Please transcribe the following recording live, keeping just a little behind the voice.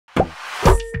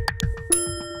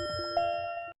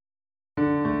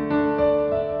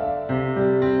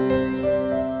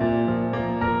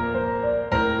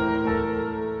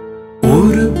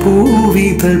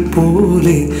പൂവിതൾ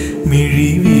പോലെ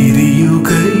മിഴിവിരിയുകയല്ലേ,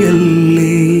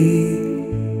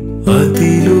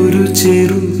 അതിലൊരു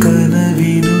ചെറു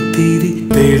കനവിനു തിരി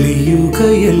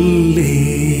തെളിയുകയല്ലേ.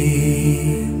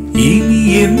 ഇനി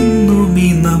എന്നുമി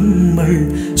നമ്മൾ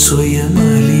സ്വയം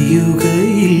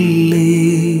അലിയുകയില്ലേ,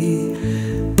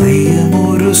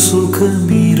 പ്രിയമൊരു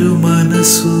സുഖമിരു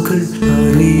മനസ്സുകൾ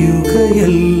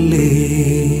അറിയുകയല്ലേ.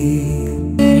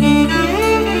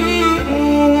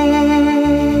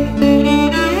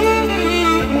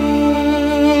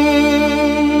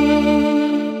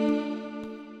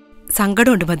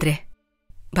 സങ്കടമുണ്ട് ഭദ്രേ,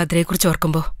 ഭദ്രയെക്കുറിച്ച്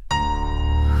ഓർക്കുമ്പോ.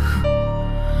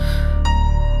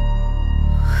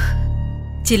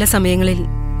 ചില സമയങ്ങളിൽ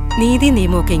നീതി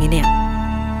നിയമമൊക്കെ ഇങ്ങനെയാ,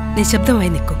 നിശബ്ദമായി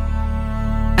നിൽക്കും,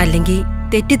 അല്ലെങ്കിൽ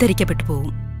തെറ്റിദ്ധരിക്കപ്പെട്ടു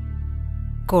പോവും.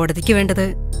 കോടതിക്ക് വേണ്ടത്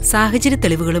സാഹചര്യ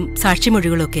തെളിവുകളും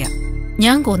സാക്ഷിമൊഴികളും ഒക്കെയാ.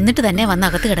 ഞാൻ കൊന്നിട്ട് തന്നെ വന്ന്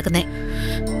അകത്ത് കിടക്കുന്നേ,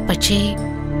 പക്ഷേ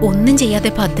ഒന്നും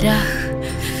ചെയ്യാതെ ഭദ്ര.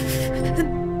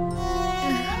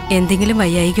 എന്തെങ്കിലും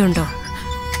വയ്യായികയുണ്ടോ?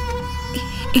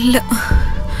 ഇല്ല.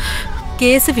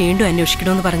 കേസ് വീണ്ടും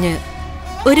അന്വേഷിക്കണമെന്ന് പറഞ്ഞ്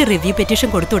ഒരു റിവ്യൂ പെറ്റീഷൻ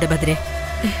കൊടുത്തൂടെ ഭദ്രേ?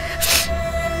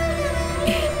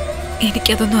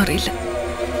 എനിക്കതൊന്നും അറിയില്ല.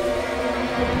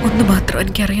 ഒന്ന് മാത്രം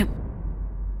എനിക്കറിയാം,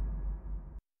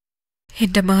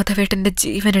 എന്റെ മാധവേട്ടന്റെ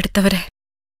ജീവൻ എടുത്തവരെ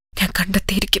ഞാൻ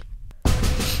കണ്ടെത്തിയിരിക്കും,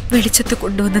 വെളിച്ചത്ത്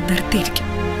കൊണ്ടുവന്ന് നിർത്തിയിരിക്കും.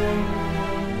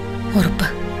 ഉറപ്പ്.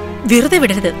 വെറുതെ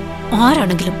വിടരുത്.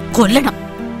 ആരാണെങ്കിലും കൊല്ലണം,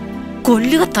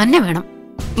 കൊല്ലുക തന്നെ വേണം.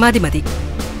 മതി മതി.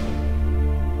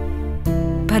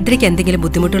 ഭദ്രയ്ക്ക് എന്തെങ്കിലും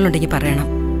ബുദ്ധിമുട്ടുകളുണ്ടെങ്കിൽ പറയണം.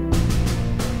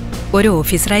 ഒരു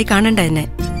ഓഫീസറായി കാണണ്ട എന്നെ,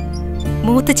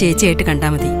 മൂത്ത ചേച്ചിയായിട്ട് കണ്ടാ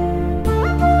മതി.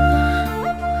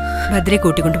 ഭദ്രയെ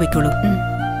കൂട്ടിക്കൊണ്ടു പോയിക്കോളൂ.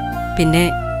 പിന്നെ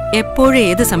എപ്പോഴും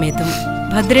ഏത് സമയത്തും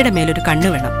ഭദ്രയുടെ മേലൊരു കണ്ണു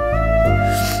വേണം.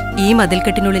 ഈ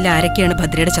മതിൽക്കെട്ടിനുള്ളിൽ ആരൊക്കെയാണ്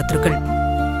ഭദ്രയുടെ ശത്രുക്കൾ,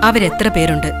 അവരെത്ര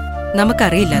പേരുണ്ട്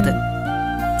നമുക്കറിയില്ല. അത്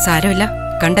സാരമില്ല,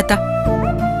 കണ്ടെത്താം.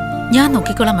 ഞാൻ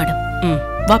നോക്കിക്കോളാം മാഡം.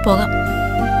 വാ പോകാം.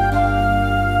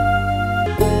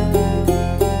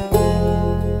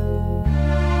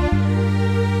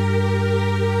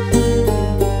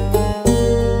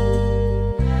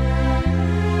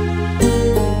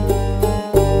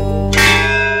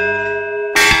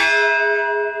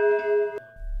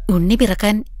 ഉണ്ണി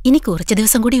പിറക്കാൻ ഇനി കുറച്ച്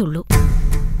ദിവസം കൂടി ഉള്ളൂ.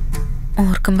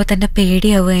 ഓർക്കുമ്പോ തന്നെ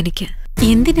പേടിയാവുക എനിക്ക്.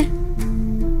 എന്തിന്?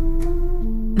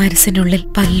 മനസ്സിനുള്ളിൽ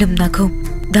പല്ലും നഖവും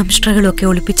ദംഷ്ട്രകളും ഒക്കെ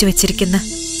ഒളിപ്പിച്ചു വെച്ചിരിക്കുന്ന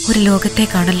ഒരു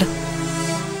ലോകത്തേക്കാണല്ലോ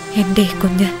എന്റെ ഈ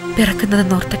കുഞ്ഞ്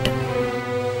പിറക്കുന്നതെന്നോർത്തിട്ട്.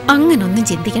 അങ്ങനൊന്നും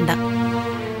ചിന്തിക്കണ്ട,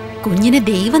 കുഞ്ഞിനെ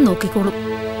ദൈവം നോക്കിക്കോളും.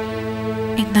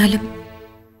 എന്നാലും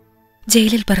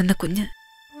ജയിലിൽ പറന്ന കുഞ്ഞ്,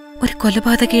 ഒരു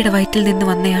കൊലപാതകിയുടെ വയറ്റിൽ നിന്ന്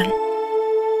വന്നയാൾ,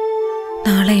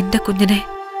 നാളെ എന്റെ കുഞ്ഞിനെ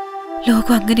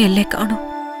ലോകം അങ്ങനെയല്ലേ കാണൂ?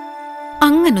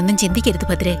 അങ്ങനൊന്നും ചിന്തിക്കരുത്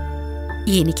ഭദ്രേ.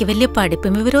 എനിക്ക് വലിയ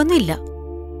പഠിപ്പും വിവരമൊന്നുമില്ല.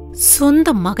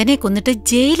 സ്വന്തം മകനെ കൊന്നിട്ട്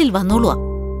ജയിലിൽ വന്നോളുവാ.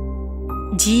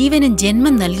 ജീവനും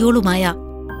ജന്മം നൽകിയോളുമായ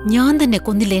ഞാൻ തന്നെ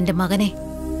കൊന്നില്ല എന്റെ മകനെ.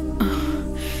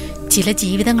 ചില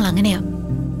ജീവിതങ്ങൾ അങ്ങനെയാ.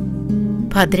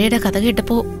 ഭദ്രയുടെ കഥ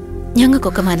കേട്ടപ്പോ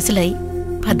ഞങ്ങൾക്കൊക്കെ മനസ്സിലായി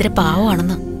ഭദ്ര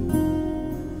പാവമാണെന്ന്.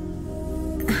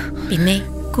 പിന്നെ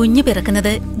കുഞ്ഞു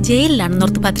പിറക്കുന്നത്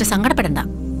ജയിലിലാണെന്നോർത്ത് ഭദ്ര സങ്കടപ്പെടണ്ട.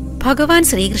 ഭഗവാൻ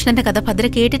ശ്രീകൃഷ്ണന്റെ കഥ ഭദ്ര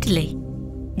കേട്ടിട്ടില്ലേ?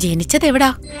 ജനിച്ചതെവിടാ?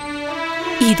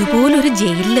 ഇതുപോലൊരു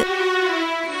ജയിലില്.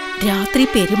 രാത്രി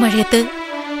പെരുമഴയത്ത്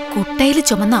കുട്ടയില്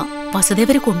ചുമന്ന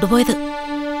വസുദേവര് കൊണ്ടുപോയത്.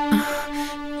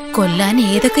 കൊല്ലാൻ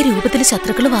ഏതൊക്കെ രൂപത്തിൽ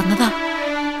ശത്രുക്കൾ വന്നതാ.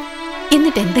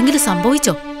 എന്നിട്ട് എന്തെങ്കിലും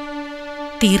സംഭവിച്ചോ?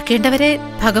 തീർക്കേണ്ടവരെ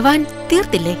ഭഗവാൻ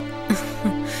തീർത്തില്ലേ?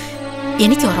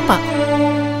 എനിക്ക് ഉറപ്പാ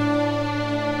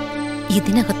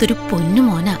ഇതിനകത്തൊരു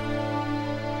പൊന്നുമോനാ.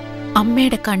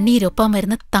 അമ്മയുടെ കണ്ണീരൊപ്പാൻ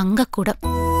വരുന്ന തങ്കക്കുടം.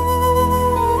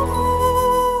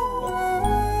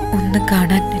 ഒന്നും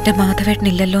കാണാൻ എന്റെ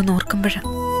മാധവേട്ടനില്ലല്ലോ എന്നോർക്കുമ്പോഴാ.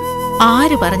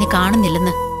 ആര് പറഞ്ഞ്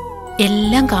കാണുന്നില്ലെന്ന്?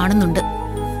 എല്ലാം കാണുന്നുണ്ട്.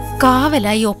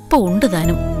 കാവലായി ഒപ്പം ഉണ്ട്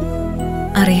താനും.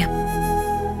 അറിയാം.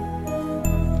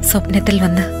 സ്വപ്നത്തിൽ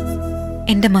വന്ന്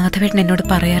എന്റെ മാധവേട്ടൻ എന്നോട്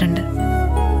പറയാറുണ്ട്,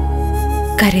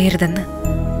 കരയരുതെന്ന്.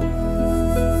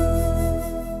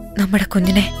 നമ്മുടെ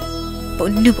കുഞ്ഞിനെ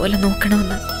പൊന്നുപോലെ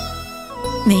നോക്കണമെന്ന്.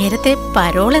 നേരത്തെ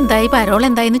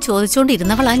പരോളെന്തായിന്ന്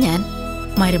ചോദിച്ചോണ്ടിരുന്നവളാ ഞാൻ,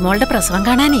 മരുമോളുടെ പ്രസവം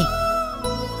കാണാനേ.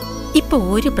 ഇപ്പൊ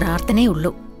ഒരു പ്രാർത്ഥനയേ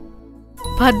ഉള്ളൂ,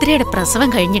 ഭദ്രയുടെ പ്രസവം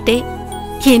കഴിഞ്ഞിട്ടേ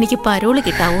എനിക്ക് പരോള്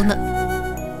കിട്ടാവൂന്ന്.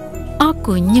 ആ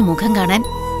കുഞ്ഞു മുഖം കാണാൻ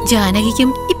ജാനകിക്കും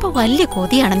ഇപ്പൊ വലിയ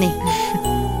കൊതിയാണെന്നേ.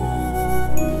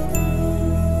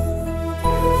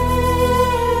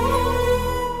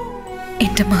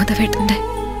 എന്റെ മാധവേട്ടന്റെ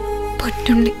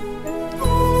പൊന്നുണ്ണി.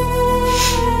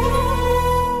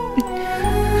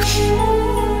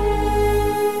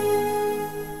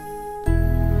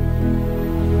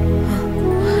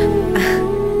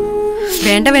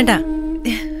 വേണ്ട വേണ്ട,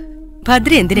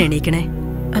 ഭദ്ര എന്തിനാ എണീക്കണേ?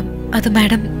 അത്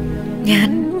മാഡം, ഞാൻ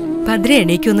ഭദ്ര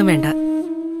എണീക്കൊന്നും വേണ്ട.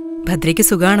 ഭദ്രയ്ക്ക്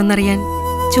സുഖാണെന്നറിയാൻ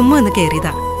ചുമ്മാ ഒന്ന്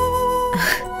കയറിയതാ.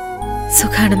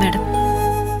 സുഖാണ് മാഡം.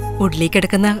 ഉള്ളിൽ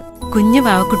കിടക്കുന്ന കുഞ്ഞു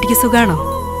വാവക്കുട്ടിക്ക് സുഖാണോ?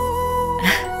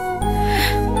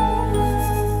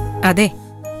 അതെ,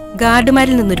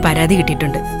 ഗാർഡുമാരിൽ നിന്നൊരു പരാതി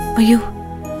കിട്ടിയിട്ടുണ്ട്. അയ്യോ,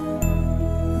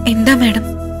 എന്താ മാഡം?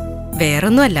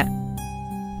 വേറൊന്നുമല്ല,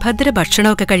 ഭദ്ര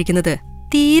ഭക്ഷണമൊക്കെ കഴിക്കുന്നത്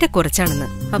തീരെ കുറച്ചാണെന്ന്.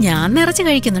 ഞാൻ നിറച്ച്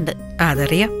കഴിക്കുന്നുണ്ട്.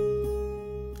 അതറിയാം.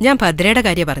 ഞാൻ ഭദ്രയുടെ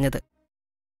കാര്യം പറഞ്ഞത്.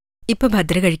 ഇപ്പൊ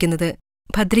ഭദ്ര കഴിക്കുന്നത്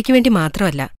ഭദ്രയ്ക്ക് വേണ്ടി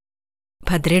മാത്രമല്ല,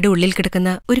 ഭദ്രയുടെ ഉള്ളിൽ കിടക്കുന്ന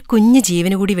ഒരു കുഞ്ഞു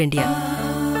ജീവന് കൂടി വേണ്ടിയാ.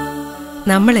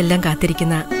 നമ്മളെല്ലാം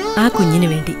കാത്തിരിക്കുന്ന ആ കുഞ്ഞിനു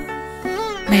വേണ്ടി.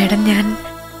 മാഡം, ഞാൻ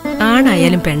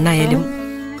ആണായാലും പെണ്ണായാലും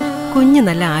കുഞ്ഞ്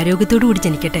നല്ല ആരോഗ്യത്തോടു കൂടി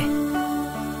ജനിക്കട്ടെ.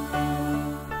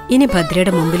 ഇനി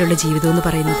ഭദ്രയുടെ മുമ്പിലുള്ള ജീവിതം എന്ന്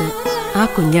പറയുന്നത് ആ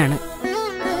കുഞ്ഞാണ്.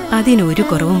 അതിനൊരു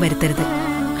കുറവും വരുത്തരുത്.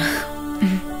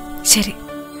 ശരി.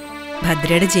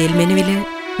 ഭദ്രയുടെ ജയിൽ മെനുവില്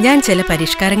ഞാൻ ചില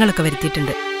പരിഷ്കാരങ്ങളൊക്കെ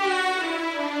വരുത്തിയിട്ടുണ്ട്.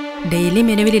 ഡെയിലി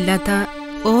മെനുവിലില്ലാത്ത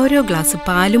ഓരോ ഗ്ലാസ്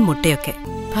പാലും മുട്ടയൊക്കെ.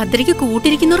 ഭദ്രയ്ക്ക്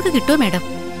കൂട്ടിരിക്കുന്നവർക്ക് കിട്ടുമോ മാഡം?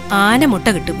 ആന മുട്ട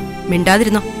കിട്ടും.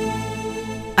 മിണ്ടാതിരുന്നോ,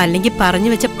 അല്ലെങ്കിൽ പറഞ്ഞു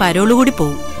വെച്ച പരോളുകൂടി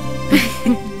പോവും.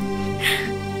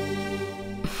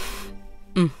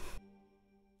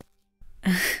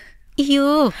 അയ്യോ,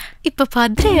 ഇപ്പൊ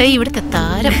ഭദ്രയായി ഇവിടുത്തെ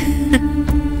താരം.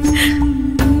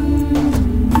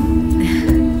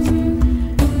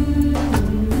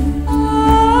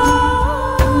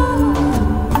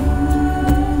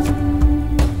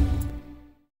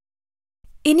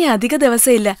 ഇനി അധിക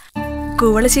ദിവസമില്ല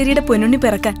കൂവളശ്ശേരിയുടെ പൊന്നുണ്ണി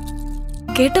പിറക്കാൻ.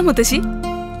 കേട്ടോ മുത്തശ്ശി?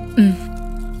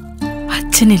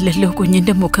 അച്ഛനില്ലല്ലോ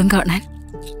കുഞ്ഞിന്റെ മുഖം കാണാൻ.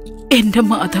 എന്റെ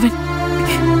മാധവൻ,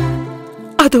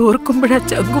 അതോർക്കുമ്പോഴാ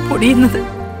ചങ്കു പൊടിയുന്നത്.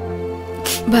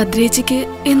 ഭദ്രേച്ചിക്ക്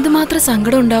എന്തുമാത്രം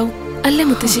സങ്കടം ഉണ്ടാവും അല്ലേ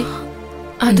മുത്തശ്ശി?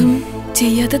 അതും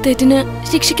ചെയ്യാത്ത തെറ്റിന്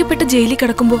ശിക്ഷിക്കപ്പെട്ട് ജയിലിൽ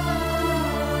കിടക്കുമ്പോ.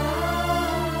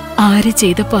 ആര്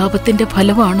ചെയ്ത പാപത്തിന്റെ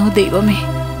ഫലമാണോ ദൈവമേ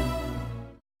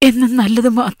എന്ന് നല്ലത്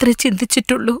മാത്രമേ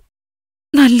ചിന്തിച്ചിട്ടുള്ളൂ,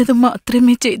 നല്ലത്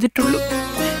മാത്രമേ ചെയ്തിട്ടുള്ളൂ.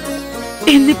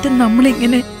 എന്നിട്ട്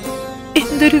നമ്മളിങ്ങനെ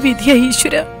എന്തൊരു വിധിയാ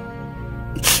ഈശ്വര.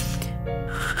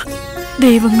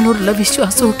 ദൈവങ്ങളോടുള്ള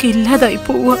വിശ്വാസമൊക്കെ ഇല്ലാതായി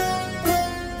പോവുക.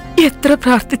 എത്ര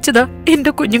പ്രാർത്ഥിച്ചതാ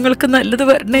എന്റെ കുഞ്ഞുങ്ങൾക്ക് നല്ലത്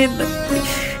വരണേ എന്ന്.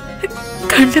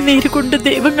 കണ്ണുനീര് കൊണ്ട്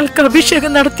ദൈവങ്ങൾക്ക്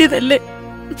അഭിഷേകം നടത്തിയതല്ലേ.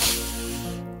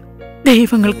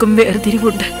 ദൈവങ്ങൾക്കും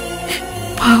വേർതിരിവുണ്ട്,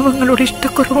 പാവങ്ങളോട്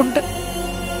ഇഷ്ടക്കുറവുണ്ട്.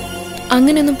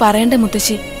 അങ്ങനെയൊന്നും പറയണ്ട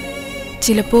മുത്തശ്ശി.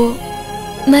 ചിലപ്പോ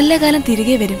നല്ല കാലം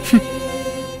തിരികെ വരും.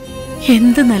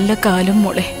 എന്ത് നല്ല കാലം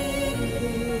മോളെ.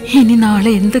 ഇനി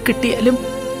നാളെ എന്ത് കിട്ടിയാലും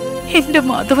എന്റെ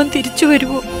മാധവൻ തിരിച്ചു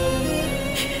വരുമോ?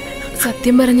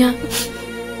 സത്യം പറഞ്ഞ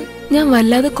ഞാൻ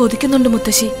വല്ലാതെ കൊതിക്കുന്നുണ്ട്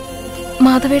മുത്തശ്ശി,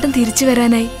 മാധവേട്ടൻ തിരിച്ചു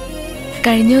വരാനായി.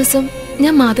 കഴിഞ്ഞ ദിവസം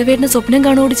ഞാൻ മാധവേട്ടനെ സ്വപ്നം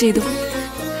കാണുകയോട് ചെയ്തു.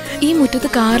 ഈ മുറ്റത്ത്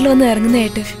കാറിൽ വന്ന്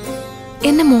ഇറങ്ങുന്നതായിട്ട്,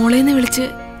 എന്നെ മോളേന്ന് വിളിച്ച്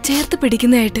ചേർത്ത്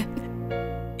പിടിക്കുന്നതായിട്ട്.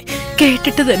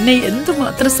 കേട്ടിട്ട് തന്നെ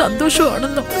എന്തുമാത്രം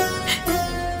സന്തോഷമാണെന്നോ.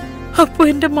 അപ്പൊ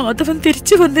എന്റെ മാധവൻ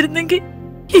തിരിച്ചു വന്നിരുന്നെങ്കിൽ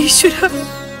ഈശ്വര,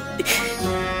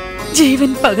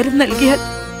 ജീവൻ പകരം നൽകിയാൽ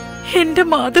എന്റെ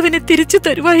മാധവനെ തിരിച്ചു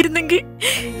തരുവായിരുന്നെങ്കിൽ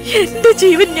എന്റെ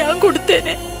ജീവൻ ഞാൻ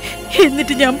കൊടുത്തേനെ.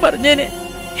 എന്നിട്ട് ഞാൻ പറഞ്ഞേനെ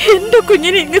എന്റെ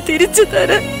കുഞ്ഞിനെ ഇങ്ങ് തിരിച്ചു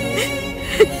തരാൻ.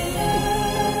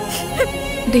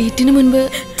 ഡേറ്റിന് മുൻപ്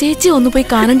ചേച്ചി ഒന്ന് പോയി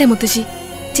കാണണ്ടേ മുത്തശ്ശി?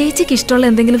 ചേച്ചിക്ക് ഇഷ്ടമുള്ള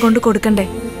എന്തെങ്കിലും കൊണ്ട് കൊടുക്കണ്ടേ?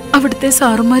 അവിടുത്തെ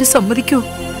സാറുമാര് സമ്മതിക്കോ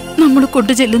നമ്മൾ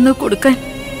കൊണ്ടു ചെല്ലുന്നത് കൊടുക്കാൻ?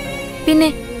 പിന്നെ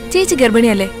ചേച്ചി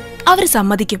ഗർഭിണിയല്ലേ, അവര്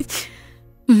സമ്മതിക്കും.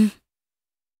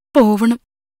 പോവണം,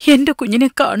 എന്റെ കുഞ്ഞിനെ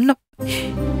കാണണം.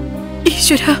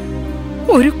 ഈശ്വര,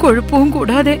 ഒരു കുഴപ്പവും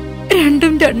കൂടാതെ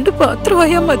രണ്ടും രണ്ട്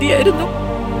പാത്രമായാൽ മതിയായിരുന്നു.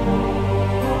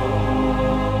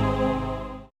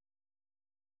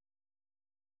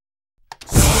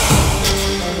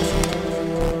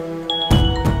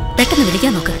 പെട്ടെന്ന്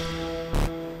വിളിക്കാൻ നോക്ക്,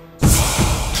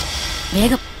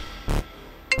 വേഗം.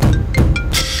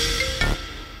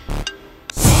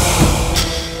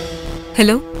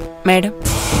 Hello madam,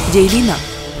 ജയിലിന്നാ.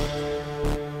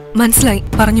 മനസ്സിലായി,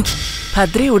 പറഞ്ഞു.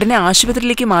 ഭദ്രയെ ഉടനെ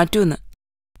ആശുപത്രിയിലേക്ക് മാറ്റൂന്ന്.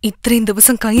 ഇത്രയും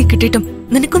ദിവസം കൈ കിട്ടിയിട്ടും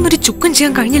നിനക്കൊന്നൊരു ചുക്കം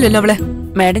ചെയ്യാൻ കഴിഞ്ഞില്ലല്ലോ അവളെ.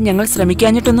 മാഡം, ഞങ്ങൾ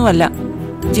ശ്രമിക്കാഞ്ഞിട്ടൊന്നുമല്ല.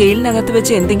 ജയിലിനകത്ത്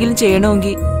വെച്ച് എന്തെങ്കിലും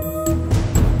ചെയ്യണമെങ്കിൽ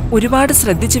ഒരുപാട്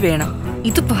ശ്രദ്ധിച്ചു വേണം.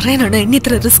 ഇത് പറയാനാണ് എന്നെ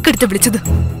ഇത്ര റിസ്ക് എടുത്ത് വിളിച്ചത്?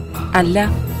 അല്ല,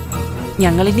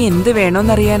 ഞങ്ങളിനി എന്ത്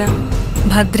വേണോന്നറിയാനാ.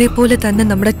 ഭദ്രയെ പോലെ തന്നെ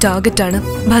നമ്മുടെ ടാർഗറ്റാണ്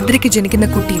ഭദ്രയ്ക്ക് ജനിക്കുന്ന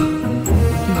കുട്ടിയും.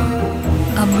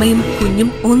 അമ്മയും കുഞ്ഞും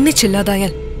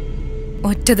ഒന്നിച്ചില്ലാതായാൽ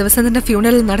ഒറ്റ ദിവസം തന്നെ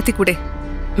ഫ്യൂണറൽ നടത്തിക്കൂടെ?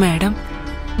 മാഡം,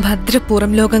 ഭദ്ര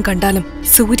പുറം ലോകം കണ്ടാലും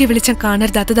സൂര്യ വെളിച്ചം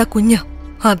കാണരുതാത്തതാ കുഞ്ഞ.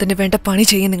 അതിന് വേണ്ട പണി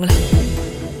ചെയ്യും നിങ്ങൾ.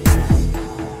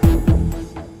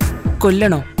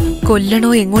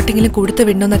 കൊല്ലണോ എങ്ങോട്ടെങ്കിലും കൊടുത്തു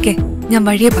വിടണോന്നൊക്കെ ഞാൻ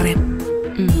വഴിയെ പറയാം.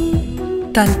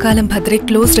 തൽക്കാലം ഭദ്രയെ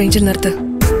ക്ലോസ് റേഞ്ചിൽ നിർത്ത്.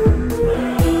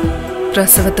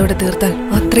 പ്രസവത്തോടെ തീർത്താൽ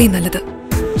അത്രയും നല്ലത്.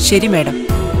 ശരി മാഡം.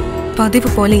 പതിവ്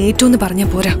പോലെ ഏറ്റവും പറഞ്ഞ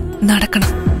പോരാ,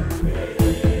 നടക്കണം.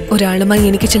 ഒരാളുമായി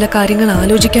എനിക്ക് ചില കാര്യങ്ങൾ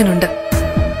ആലോചിക്കാനുണ്ട്.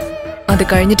 അത്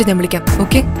കഴിഞ്ഞിട്ട് ഞാൻ വിളിക്കാം.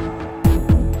 ഓക്കെ?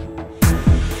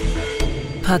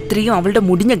 ഭദ്രയും അവളുടെ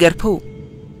മുടിഞ്ഞ ഗർഭവും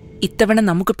ഇത്തവണ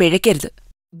നമുക്ക് പിഴയ്ക്കരുത്.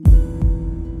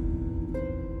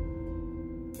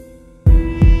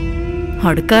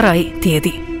 അടുക്കാറായി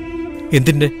തീയതി.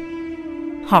 എന്തിന്റെ?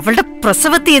 അവളുടെ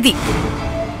പ്രസവ തീയതി.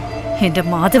 എന്റെ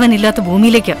മാധവനില്ലാത്ത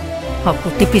ഭൂമിയിലേക്കാ ആ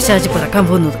കുട്ടിപ്പിശാച് പിറക്കാൻ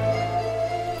പോകുന്നത്.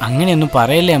 അങ്ങനെയൊന്നും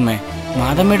പറയല്ലേ അമ്മേ,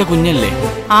 മാധമ്മയുടെ കുഞ്ഞല്ലേ.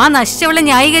 ആ നശിച്ചവളെ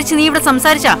ന്യായീകരിച്ച് നീ ഇവിടെ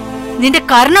സംസാരിച്ചാ നിന്റെ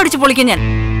കരണൊടിച്ച് പൊളിക്കും ഞാൻ.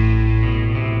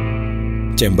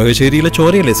 ചെമ്പകശ്ശേരിയിലെ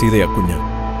ചോരയല്ലേ സീതയാ കുഞ്ഞ്?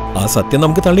 ആ സത്യം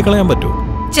നമുക്ക് തള്ളിക്കളയാൻ പറ്റുമോ?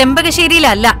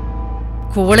 ചെമ്പകശ്ശേരിയിലല്ല,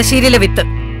 കൂളശ്ശേരിയിലെ വിത്ത്.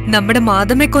 നമ്മുടെ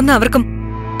മാധവനെ കൊന്ന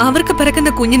അവർക്ക് പിറക്കുന്ന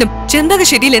കുഞ്ഞിനും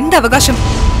ചെമ്പകശ്ശേരിയിൽ എന്ത് അവകാശം?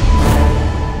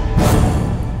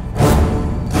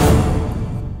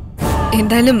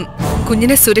 എന്തായാലും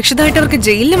കുഞ്ഞിനെ സുരക്ഷിതമായിട്ട് അവർക്ക്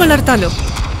ജയിലിൽ വളർത്താലോ.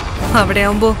 അവിടെ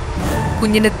ആവുമ്പോ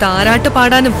കുഞ്ഞിനെ താരാട്ട്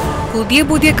പാടാനും പുതിയ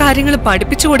പുതിയ കാര്യങ്ങൾ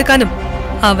പഠിപ്പിച്ചു കൊടുക്കാനും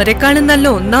അവരെക്കാളും നല്ല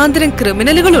ഒന്നാന്തരം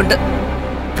ക്രിമിനലുകളുണ്ട്.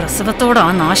 പ്രസവത്തോടെ ആ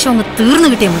നാശം അങ്ങ് തീർന്നു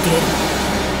കിട്ടിയാൽ മതിയായിരുന്നു.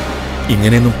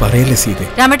 ഇങ്ങനെയൊന്നും പറയല്ലേ സീത.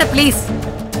 രാമേട്ട പ്ലീസ്,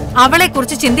 അവളെ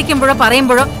കുറിച്ച് ചിന്തിക്കുമ്പോഴോ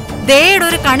പറയുമ്പോഴോ ദയയുടെ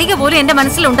ഒരു കണിക പോലും എന്റെ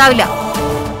മനസ്സിലുണ്ടാവില്ല.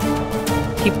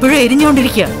 ഇപ്പോഴും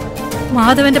എരിഞ്ഞുകൊണ്ടിരിക്കുക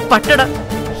മാധവന്റെ പട്ടട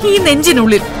ഈ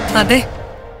നെഞ്ചിനുള്ളിൽ. അതെ,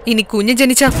 ഇനി കുഞ്ഞ്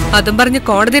ജനിച്ച അതും പറഞ്ഞ്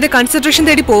കോടതിയുടെ കൺസിഡറേഷൻ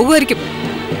തേടി പോകുമായിരിക്കും.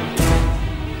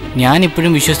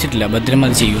 ഞാനിപ്പോഴും വിശ്വസിച്ചിട്ടില്ല ഭദ്രമ്മ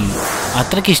അത് ചെയ്യുന്നു.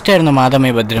 അത്രയ്ക്ക് ഇഷ്ടമായിരുന്നു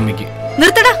മാധമ്മയെ ഭദ്രമ്മയ്ക്ക്.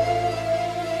 നിർത്തടാ,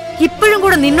 ഇപ്പോഴും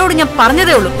കൂടെ നിന്നോട് ഞാൻ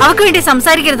പറഞ്ഞതേ ഉള്ളൂ അവർക്ക് വേണ്ടി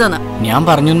സംസാരിക്കരുതെന്ന്. ഞാൻ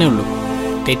പറഞ്ഞേ ഉള്ളൂ.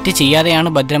 തെറ്റ് ചെയ്യാതെയാണ്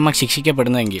ഭദ്രമ്മ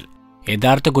ശിക്ഷിക്കപ്പെടുന്നതെങ്കിൽ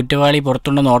യഥാർത്ഥ കുറ്റവാളി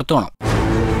പുറത്തുണ്ടെന്ന് ഓർത്തോണം.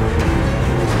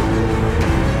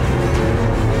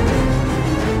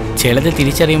 ചിലത്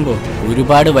തിരിച്ചറിയുമ്പോൾ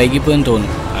ഒരുപാട് വൈകിപ്പോയെന്ന്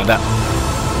തോന്നും. അതാ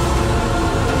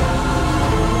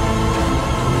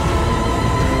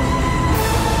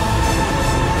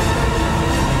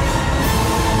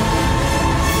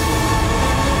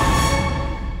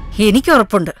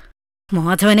എനിക്കുറപ്പുണ്ട്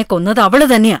മാധവനെ കൊന്നത് അവള്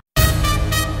തന്നെയാ.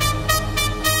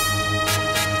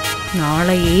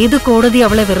 നാളെ ഏത് കോടതി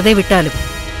അവളെ വെറുതെ വിട്ടാലും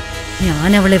ഞാൻ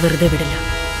അവളെ വെറുതെ വിടില്ല.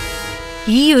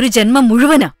 ഈ ഒരു ജന്മം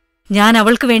മുഴുവനാ ഞാൻ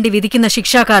അവൾക്ക് വേണ്ടി വിധിക്കുന്ന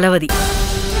ശിക്ഷാ കാലാവധി.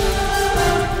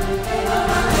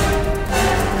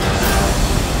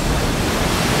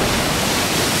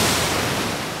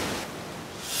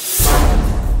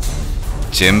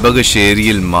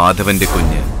 ചെമ്പകശ്ശേരിയിൽ മാധവന്റെ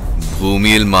കുഞ്ഞ്,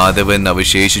 ഭൂമിയിൽ മാധവൻ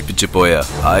അവശേഷിപ്പിച്ചു പോയ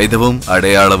ആയുധവും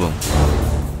അടയാളവും.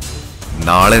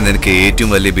 നാളെ നിനക്ക് ഏറ്റവും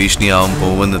വലിയ ഭീഷണിയാവാൻ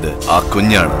പോകുന്നത് ആ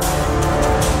കുഞ്ഞാണ്.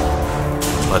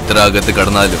 ഭദ്രാകത്ത്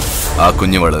കടന്നാലും ആ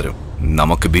കുഞ്ഞ് വളരും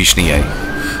നമുക്ക് ഭീഷണിയായി.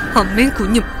 അമ്മയും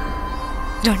കുഞ്ഞും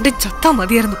രണ്ടും ചത്താ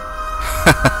മതിയായിരുന്നു.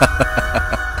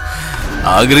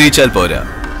 ആഗ്രഹിച്ചാൽ പോരാ,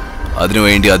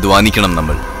 അതിനുവേണ്ടി അധ്വാനിക്കണം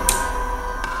നമ്മൾ.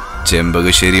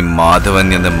 ചെമ്പകശ്ശേരി മാധവൻ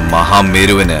എന്ന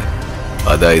മഹാമേരുവന്,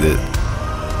 അതായത്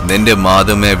നിന്റെ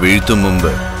മാധവനെ വീഴ്ത്തും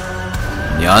മുമ്പ്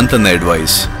ഞാൻ തന്ന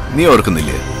അഡ്വൈസ് നീ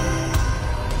ഓർക്കുന്നില്ലേ?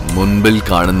 മുൻപിൽ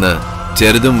കാണുന്ന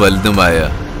ചെറുതും വലുതുമായ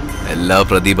എല്ലാ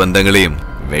പ്രതിബന്ധങ്ങളെയും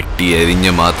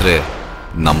വെട്ടിയെരിഞ്ഞ് മാത്രമേ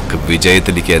നമുക്ക്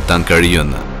വിജയത്തിലേക്ക് എത്താൻ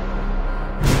കഴിയുമെന്ന്.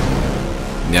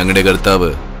 ഞങ്ങളുടെ കർത്താവ്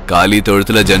കാലി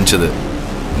തൊഴുത്തില ജനിച്ചത്,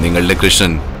 നിങ്ങളുടെ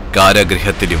കൃഷ്ണൻ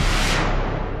കാരാഗൃഹത്തിലും.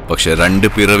 പക്ഷെ രണ്ട്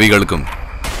പിറവികൾക്കും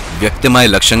വ്യക്തമായ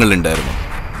ലക്ഷ്യങ്ങളുണ്ടായിരുന്നു.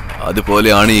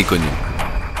 അതുപോലെയാണ് ഈ കുഞ്ഞ്.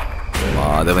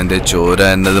 മാധവന്റെ ചോര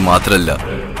എന്നത് മാത്രമല്ല,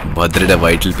 ഭദ്രയുടെ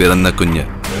വയറ്റിൽ പിറന്ന കുഞ്ഞ്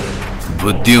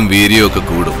ബുദ്ധിയും വീര്യവും ഒക്കെ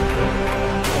കൂടും.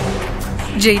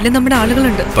 ജയിലിൽ നമ്മുടെ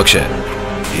ആളുകളുണ്ട്, പക്ഷെ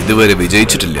ഇതുവരെ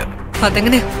വിജയിച്ചിട്ടില്ല.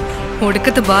 അതെങ്ങനെയാ?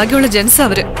 ഒടുക്കത്തെ ഭാഗ്യമുള്ള ജൻസ്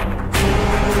അവര്.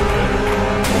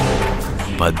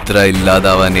 ഭദ്ര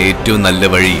ഇല്ലാതാവാൻ ഏറ്റവും നല്ല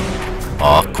വഴി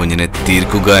ആ കുഞ്ഞിനെ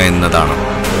തീർക്കുക എന്നതാണ്.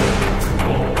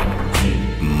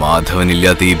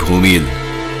 മാധവനില്ലാത്ത ഈ ഭൂമിയിൽ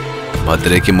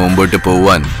ഭദ്രയ്ക്ക് മുമ്പോട്ട്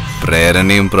പോവാൻ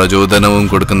പ്രേരണയും പ്രചോദനവും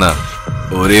കൊടുക്കുന്ന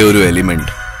ഒരേ ഒരു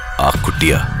എലിമെന്റ് ആ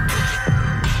കുട്ടിയാ.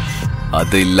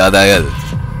 അത് ഇല്ലാതായാൽ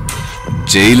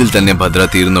ജയിലിൽ തന്നെ ഭദ്ര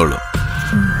തീർന്നോളൂ.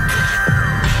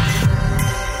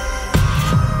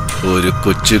 ഒരു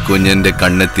കൊച്ചു കുഞ്ഞിന്റെ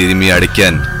കണ്ണ് തിരുമ്മി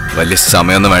അടിക്കാൻ വലിയ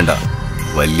സമയമൊന്നും വേണ്ട,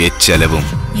 വലിയ ചെലവും.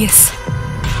 യെസ്,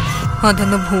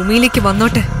 അതൊന്ന് ഭൂമിയിലേക്ക്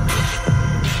വന്നോട്ടെ.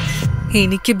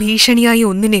 എനിക്ക് ഭീഷണിയായി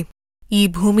ഒന്നിനെയും ഈ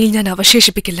ഭൂമിയിൽ ഞാൻ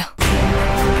അവശേഷിപ്പിക്കില്ല.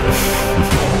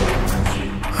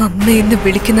 അമ്മ എന്ന്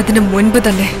വിളിക്കുന്നതിന് മുൻപ്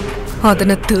തന്നെ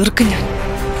അതിനെ തീർക്കും ഞാൻ,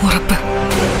 ഉറപ്പ്.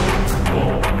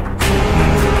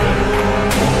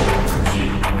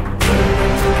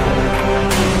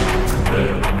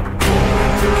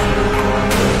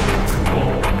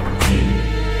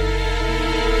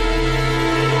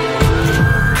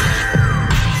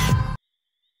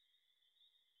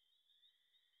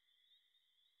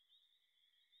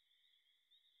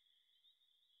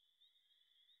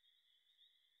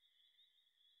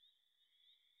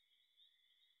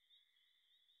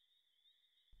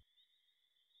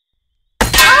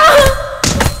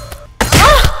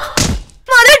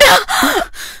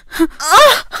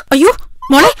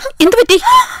 പറ്റി?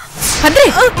 ഭദ്രേ,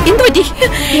 എന്ത് പറ്റി?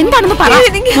 എന്താണെന്ന് പറ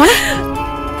മോളെ.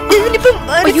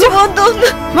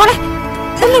 മോളെ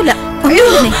ഒന്നുമില്ല.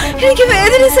 എനിക്ക്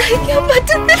വേദന സഹിക്കാൻ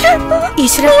പറ്റുന്നില്ല.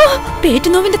 ഈശ്വര,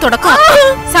 പേറ്റുനോവിന്റെ തുടക്കം.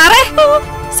 സാറേ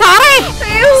സാറേ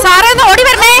സാറേ ഒന്ന് ഓടി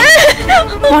വരണേ.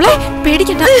 മോളെ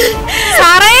പേടിക്കണ്ട.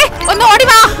 സാറേ ഒന്ന് ഓടി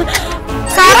വാ.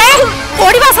 സാറേ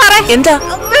ഓടി വാ. സാറേ എന്താ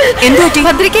എന്താ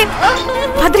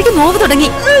ഭദ്രയ്ക്ക് നോവ് തുടങ്ങി.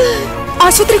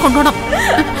 ആശുപത്രി കൊണ്ടുപോണം.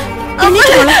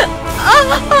 എണീക്ക് മോളെ.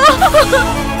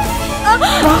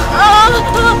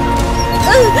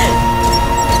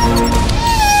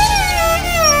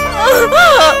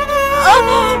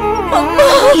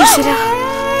 ഈശ്വര,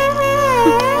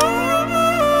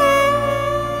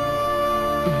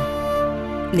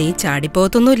 നീ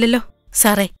ചാടിപ്പോത്തൊന്നുമില്ലല്ലോ.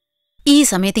 സാറേ, ഈ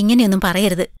സമയത്ത് ഇങ്ങനെയൊന്നും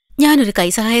പറയരുത്. ഞാനൊരു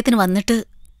കൈസഹായത്തിന് വന്നിട്ട്.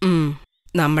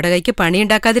 നമ്മുടെ കൈക്ക്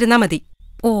പണിയുണ്ടാക്കാതിരുന്നാ മതി.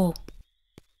 ഓ,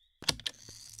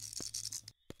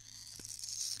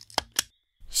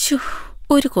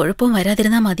 ഒരു കുഴപ്പവും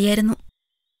വരാതിരുന്നാ മതിയായിരുന്നു.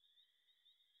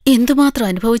 എന്തുമാത്രം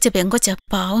അനുഭവിച്ച പെങ്കൊച്ച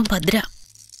പാവം ഭദ്ര.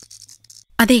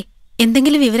 അതെ,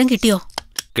 എന്തെങ്കിലും വിവരം കിട്ടിയോ?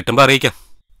 കിട്ടുമ്പോ അറിയിക്കാം.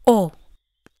 ഓ,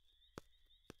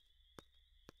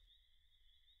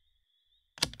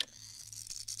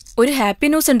 ഒരു ഹാപ്പി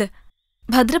ന്യൂസ് ഉണ്ട്.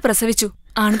 ഭദ്ര പ്രസവിച്ചു.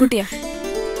 ആൺകുട്ടിയാ.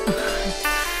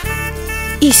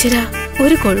 ഈശ്വര,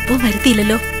 ഒരു കുഴപ്പവും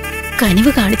വരുത്തിയില്ലല്ലോ.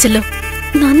 കനിവ് കാണിച്ചല്ലോ.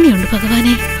 നന്ദിയുണ്ട്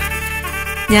ഭഗവാനെ.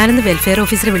 ഞാനൊന്ന് വെൽഫെയർ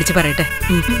ഓഫീസറെ വിളിച്ചു പറയട്ടെ.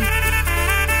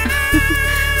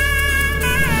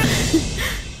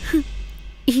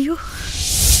 അയ്യോ,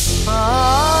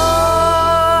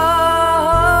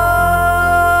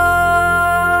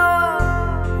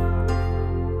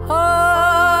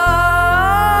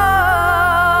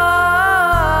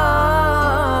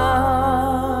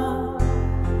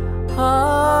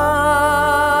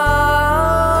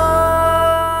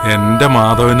 എന്റെ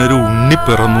മാധവനൊരു ഉണ്ണി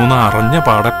പിറന്നു അറിഞ്ഞ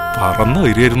പാടെ പറന്നു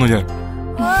വരികയായിരുന്നു ഞാൻ.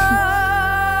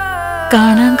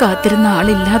 കാണാൻ കാത്തിരുന്ന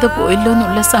ആളില്ലാതെ പോയല്ലോ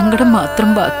എന്നുള്ള സങ്കടം മാത്രം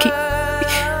ബാക്കി.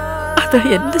 അതാ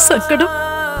എന്റെ സങ്കടം.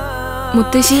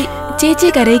 മുത്തശ്ശി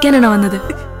ചേച്ചിയെ കരയിക്കാനാണോ വന്നത്?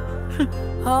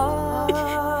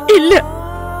 ഇല്ല,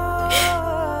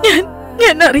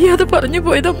 ഞാൻ അറിയാതെ പറഞ്ഞു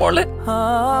പോയതാ മോളെ.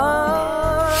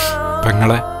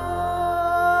 പെങ്ങളെ,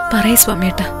 പറയ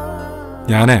സ്വാമിയേട്ടാ.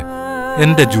 ഞാനേ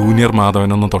എന്റെ ജൂനിയർ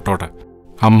മാധവനൊന്ന് തൊട്ടോട്ടെ.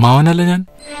 അമ്മാവനല്ലേ ഞാൻ.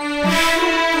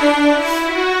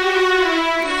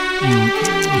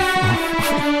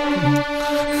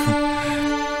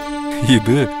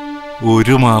 ഇത്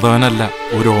ഒരു മാധവനല്ല,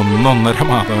 ഒരു 1.5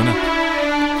 മാധവന.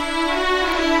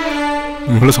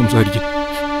 നിങ്ങൾ സംസാരിക്കും.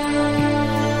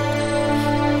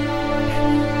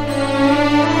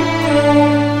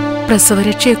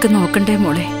 പ്രസവരക്ഷയൊക്കെ നോക്കണ്ടേ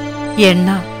മോളെ? എണ്ണ,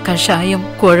 കഷായം,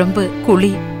 കുഴമ്പ്,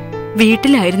 കുളി.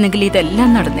 വീട്ടിലായിരുന്നെങ്കിൽ ഇതെല്ലാം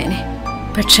നടന്നേനെ.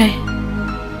 പക്ഷേ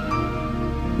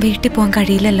വീട്ടിൽ പോകാൻ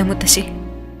കഴിയില്ലല്ലോ മുത്തശ്ശി.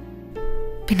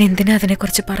 പിന്നെ എന്തിനാ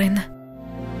അതിനെക്കുറിച്ച് പറയുന്നത്?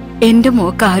 എന്റെ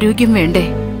മോക്ക് ആരോഗ്യം വേണ്ടേ?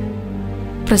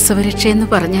 പ്രസവരക്ഷയെന്ന്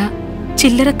പറഞ്ഞ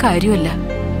ചില്ലറ കാര്യമല്ല.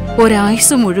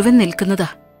 ഒരായുസ് മുഴുവൻ നിൽക്കുന്നതാ.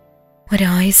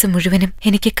 ഒരായുസ് മുഴുവനും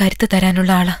എനിക്ക് കരുത്ത്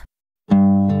തരാനുള്ള ആളാ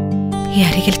ഈ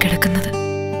അരികിൽ കിടക്കുന്നത്.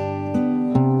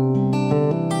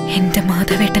 എന്റെ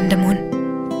മാധവേട്ടന്റെ മോൻ.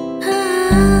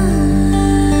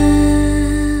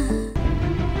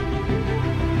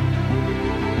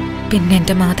 പിന്നെ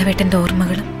എന്റെ മാധവേട്ടന്റെ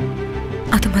ഓർമ്മകളും.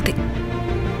 അത് മതി.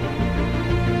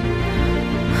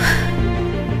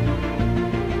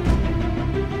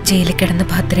 ജയിലിൽ കിടന്ന്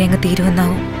ഭദ്രയങ്ങ്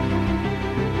തീരുവെന്നാവും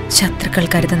ശത്രുക്കൾ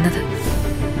കരുതുന്നത്.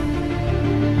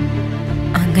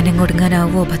 അങ്ങനെ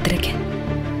ഒടുങ്ങാനാവോ ഭദ്രയ്ക്ക്?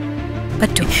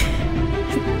 പറ്റൂ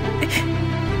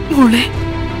മോളെ?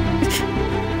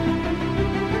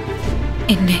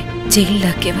 എന്നെ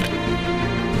ജയിലിലാക്കിയവർ,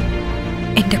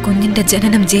 എന്റെ കുഞ്ഞിന്റെ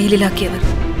ജനനം ജയിലിലാക്കിയവർ,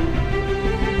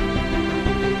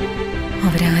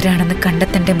 അവരാരാണെന്ന്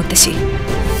കണ്ടെത്തണ്ടേ മുത്തശ്ശി?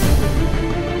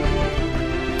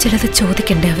 ചിലത്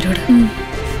ചോദിക്കണ്ടേ അവരോട്?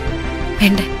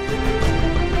 വേണ്ടേ?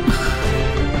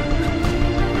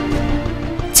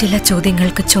 ചില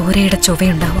ചോദ്യങ്ങൾക്ക് ചോരയുടെ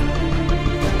ചൊവ്വയുണ്ടാവും.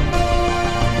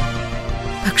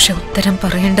 പക്ഷെ ഉത്തരം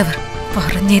പറയേണ്ടവർ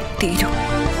പറഞ്ഞേ തീരൂ.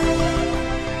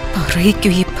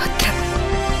 പറയിക്കൂ ഈ ഭദ്ര.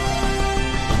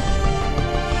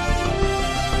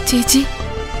 ചേച്ചി,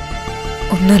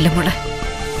 ഒന്നുമില്ല മോളെ,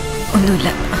 ഒന്നുമില്ല.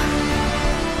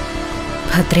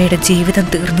 ഭദ്രയുടെ ജീവിതം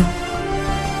തീർന്നു,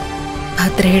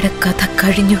 ഭദ്രയുടെ കഥ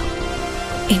കഴിഞ്ഞു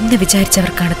എന്ന്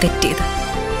വിചാരിച്ചവർക്കാണ് തെറ്റിയത്.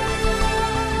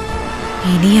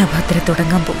 ഇനിയാ ഭദ്ര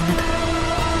തുടങ്ങാൻ പോകുന്നത്.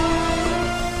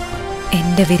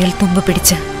 എന്റെ വിരൽ തുമ്പ്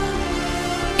പിടിച്ച്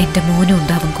എന്റെ മോനും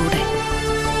ഉണ്ടാവും കൂടെ.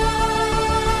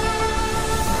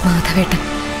 മാധവേട്ടൻ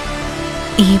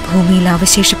ഈ ഭൂമിയിൽ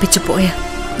അവശേഷിപ്പിച്ചു പോയ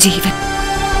ജീവൻ.